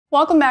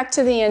Welcome back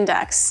to The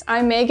Index.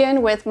 I'm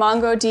Megan with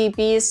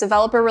MongoDB's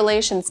Developer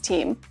Relations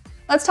team.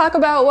 Let's talk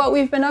about what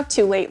we've been up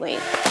to lately.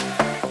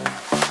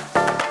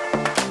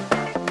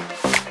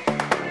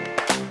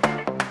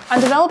 On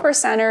Developer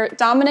Center,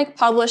 Dominic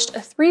published a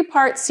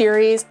 3-part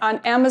series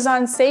on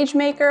Amazon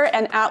SageMaker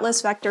and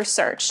Atlas Vector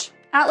Search.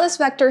 Atlas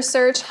Vector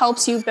Search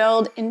helps you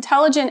build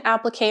intelligent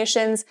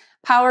applications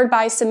powered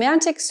by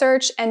semantic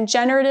search and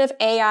generative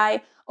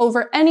AI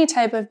over any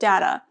type of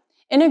data.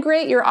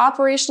 Integrate your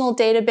operational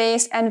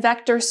database and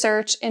vector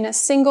search in a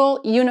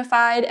single,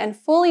 unified, and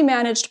fully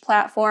managed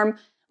platform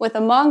with a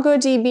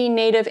MongoDB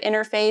native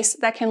interface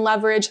that can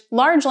leverage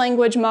large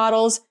language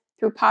models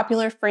through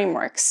popular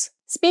frameworks.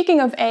 Speaking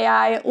of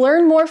AI,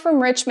 learn more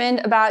from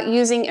Richmond about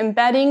using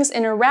embeddings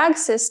in a RAG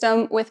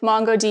system with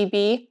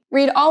MongoDB.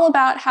 Read all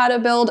about how to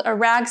build a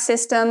RAG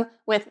system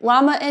with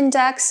Llama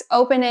Index,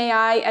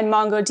 OpenAI, and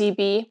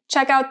MongoDB.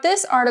 Check out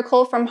this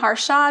article from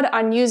Harshad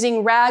on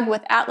using RAG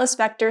with Atlas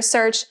Vector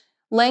Search,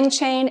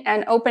 LangChain,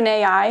 and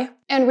OpenAI.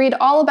 And read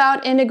all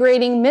about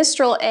integrating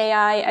Mistral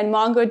AI and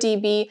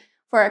MongoDB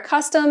for a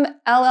custom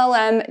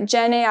LLM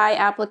GenAI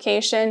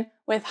application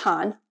with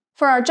Han.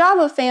 For our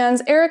Java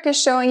fans, Eric is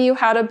showing you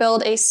how to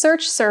build a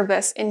search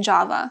service in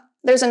Java.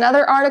 There's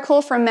another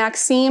article from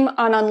Maxime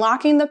on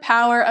unlocking the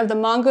power of the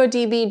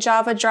MongoDB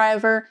Java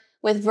driver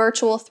with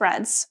virtual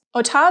threads.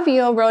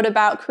 Otavio wrote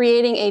about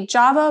creating a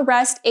Java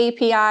REST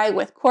API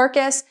with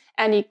Quarkus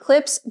and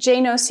Eclipse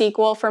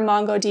JNoSQL for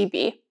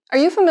MongoDB. Are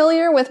you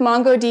familiar with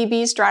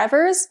MongoDB's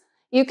drivers?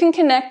 You can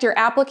connect your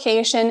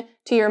application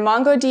to your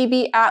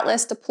MongoDB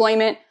Atlas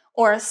deployment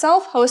or a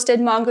self-hosted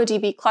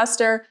MongoDB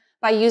cluster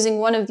by using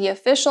one of the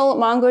official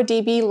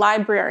MongoDB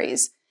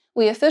libraries.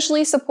 We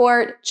officially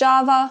support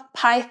Java,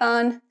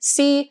 Python,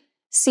 C,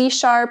 C#,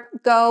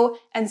 Go,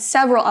 and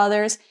several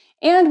others,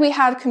 and we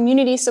have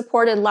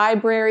community-supported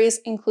libraries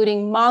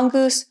including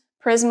Mongoose,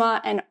 Prisma,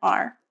 and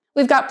R.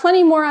 We've got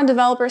plenty more on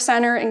Developer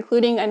Center,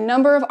 including a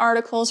number of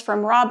articles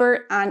from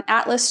Robert on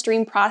Atlas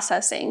Stream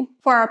Processing.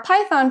 For our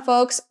Python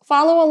folks,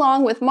 follow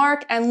along with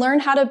Mark and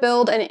learn how to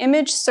build an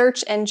image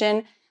search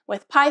engine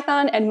with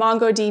Python and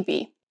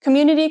MongoDB.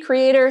 Community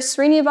creator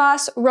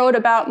Srinivas wrote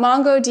about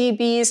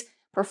MongoDB's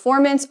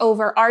performance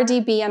over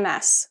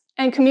RDBMS.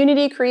 And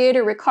community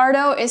creator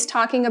Ricardo is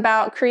talking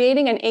about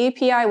creating an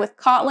API with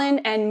Kotlin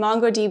and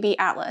MongoDB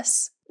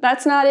Atlas.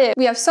 That's not it.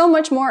 We have so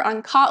much more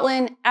on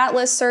Kotlin,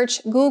 Atlas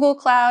Search, Google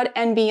Cloud,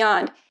 and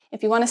beyond.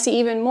 If you want to see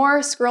even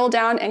more, scroll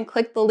down and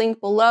click the link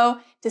below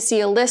to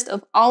see a list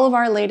of all of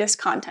our latest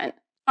content.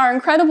 Our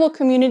incredible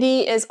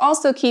community is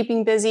also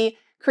keeping busy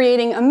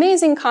creating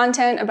amazing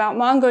content about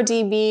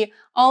MongoDB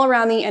all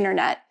around the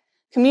internet.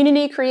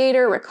 Community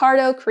creator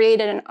Ricardo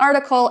created an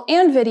article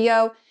and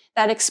video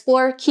that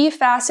explore key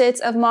facets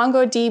of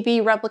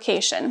MongoDB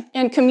replication.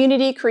 And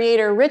community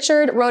creator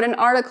Richard wrote an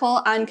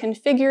article on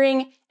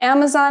configuring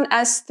Amazon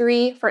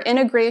S3 for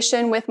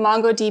integration with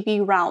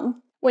MongoDB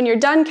Realm. When you're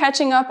done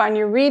catching up on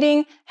your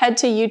reading, head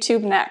to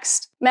YouTube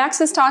next. Max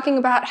is talking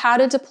about how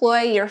to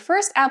deploy your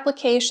first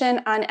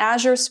application on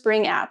Azure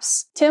Spring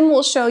Apps. Tim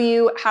will show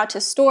you how to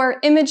store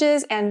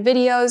images and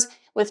videos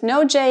with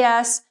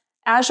Node.js,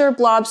 Azure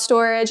Blob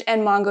Storage,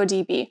 and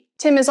MongoDB.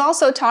 Tim is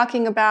also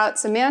talking about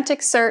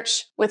semantic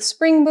search with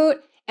Spring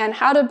Boot and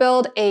how to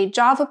build a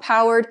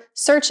Java-powered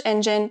search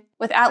engine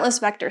with Atlas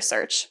Vector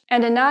Search.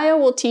 And Anaya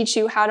will teach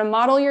you how to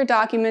model your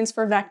documents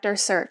for vector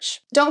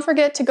search. Don't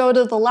forget to go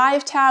to the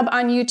Live tab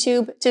on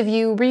YouTube to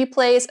view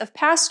replays of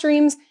past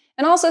streams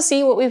and also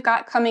see what we've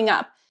got coming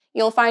up.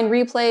 You'll find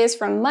replays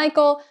from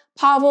Michael,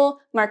 Pavel,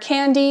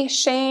 Markandi,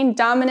 Shane,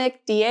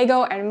 Dominic,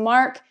 Diego, and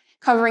Mark,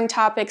 covering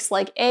topics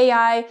like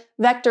AI,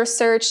 vector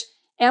search,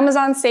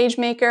 Amazon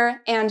SageMaker,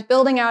 and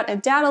building out a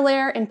data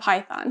layer in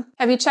Python.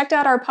 Have you checked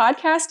out our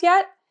podcast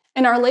yet?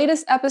 In our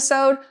latest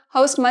episode,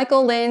 host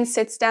Michael Lynn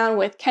sits down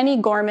with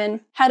Kenny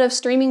Gorman, head of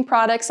streaming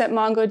products at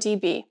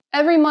MongoDB.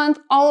 Every month,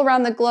 all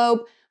around the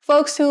globe,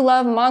 folks who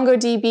love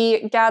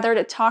MongoDB gather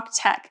to talk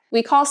tech.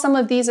 We call some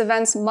of these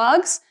events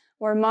MUGs,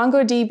 or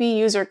MongoDB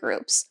user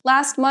groups.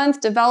 Last month,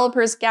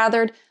 developers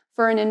gathered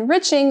for an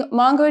enriching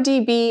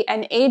MongoDB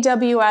and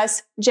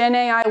AWS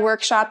GenAI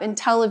workshop in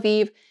Tel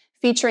Aviv,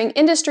 featuring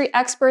industry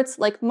experts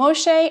like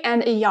Moshe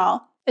and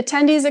Eyal.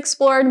 Attendees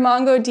explored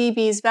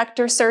MongoDB's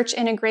vector search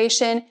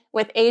integration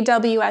with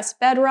AWS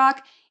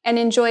Bedrock and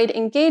enjoyed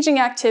engaging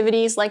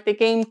activities like the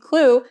game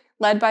Clue,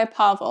 led by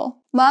Pavel.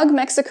 MUG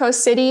Mexico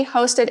City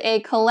hosted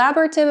a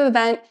collaborative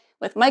event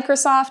with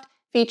Microsoft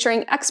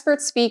featuring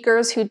expert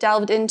speakers who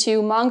delved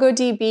into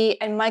MongoDB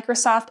and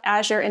Microsoft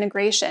Azure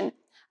integration.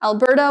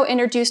 Alberto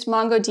introduced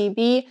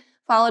MongoDB,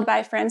 followed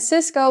by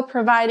Francisco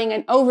providing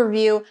an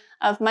overview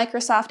of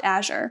Microsoft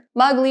Azure.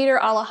 MUG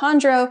leader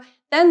Alejandro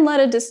then led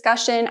a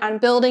discussion on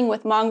building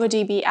with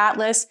MongoDB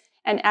Atlas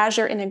and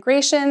Azure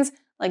integrations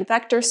like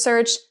vector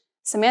search,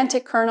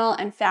 semantic kernel,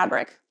 and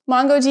Fabric.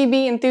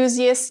 MongoDB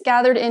enthusiasts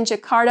gathered in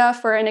Jakarta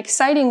for an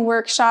exciting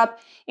workshop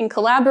in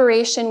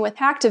collaboration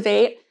with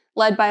Activate,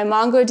 led by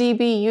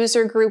MongoDB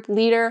user group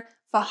leader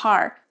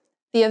Fahar.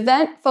 The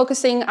event,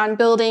 focusing on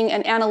building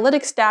an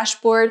analytics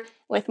dashboard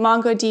with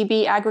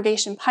MongoDB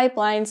aggregation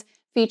pipelines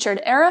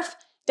featured Arif,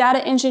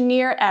 data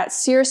engineer at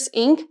Circe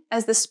Inc.,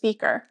 as the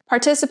speaker.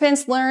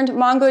 Participants learned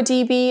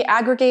MongoDB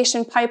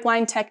aggregation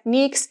pipeline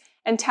techniques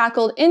and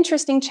tackled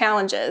interesting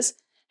challenges.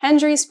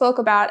 Hendry spoke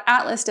about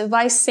Atlas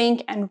Device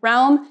Sync and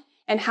Realm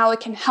and how it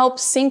can help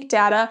sync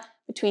data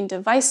between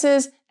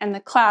devices and the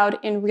cloud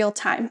in real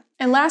time.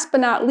 And last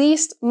but not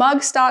least,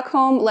 Mug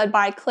Stockholm, led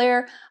by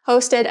Claire,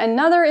 hosted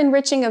another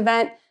enriching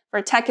event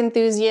for tech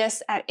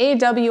enthusiasts at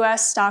AWS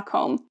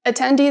Stockholm.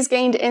 Attendees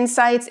gained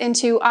insights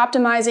into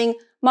optimizing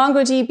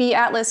MongoDB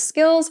Atlas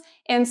skills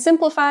and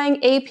simplifying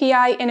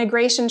API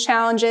integration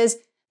challenges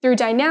through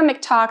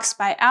dynamic talks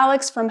by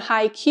Alex from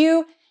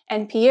HiQ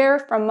and Pierre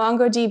from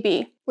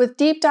MongoDB. With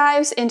deep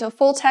dives into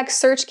full-text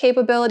search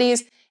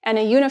capabilities and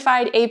a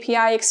unified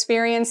API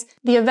experience,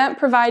 the event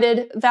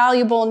provided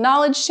valuable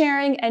knowledge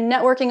sharing and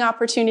networking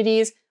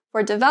opportunities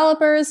for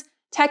developers,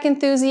 tech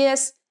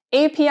enthusiasts,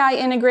 API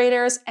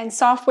integrators, and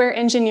software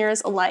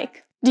engineers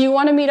alike. Do you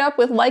want to meet up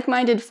with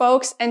like-minded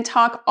folks and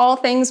talk all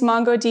things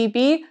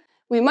MongoDB?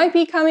 We might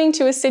be coming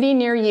to a city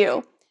near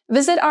you.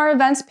 Visit our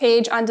events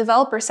page on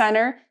Developer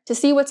Center to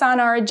see what's on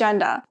our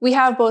agenda. We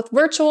have both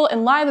virtual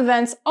and live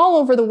events all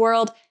over the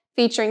world,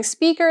 featuring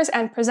speakers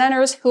and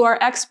presenters who are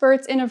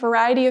experts in a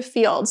variety of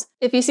fields.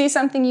 If you see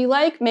something you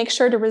like, make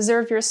sure to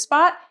reserve your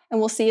spot, and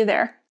we'll see you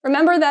there.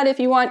 Remember that if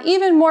you want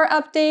even more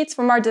updates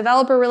from our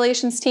developer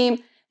relations team,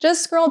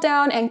 just scroll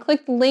down and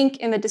click the link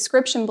in the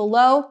description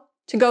below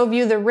to go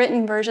view the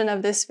written version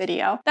of this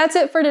video. That's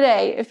it for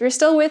today. If you're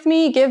still with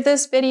me, give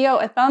this video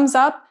a thumbs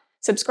up,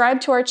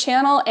 subscribe to our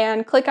channel,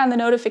 and click on the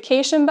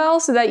notification bell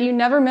so that you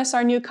never miss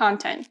our new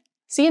content.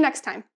 See you next time.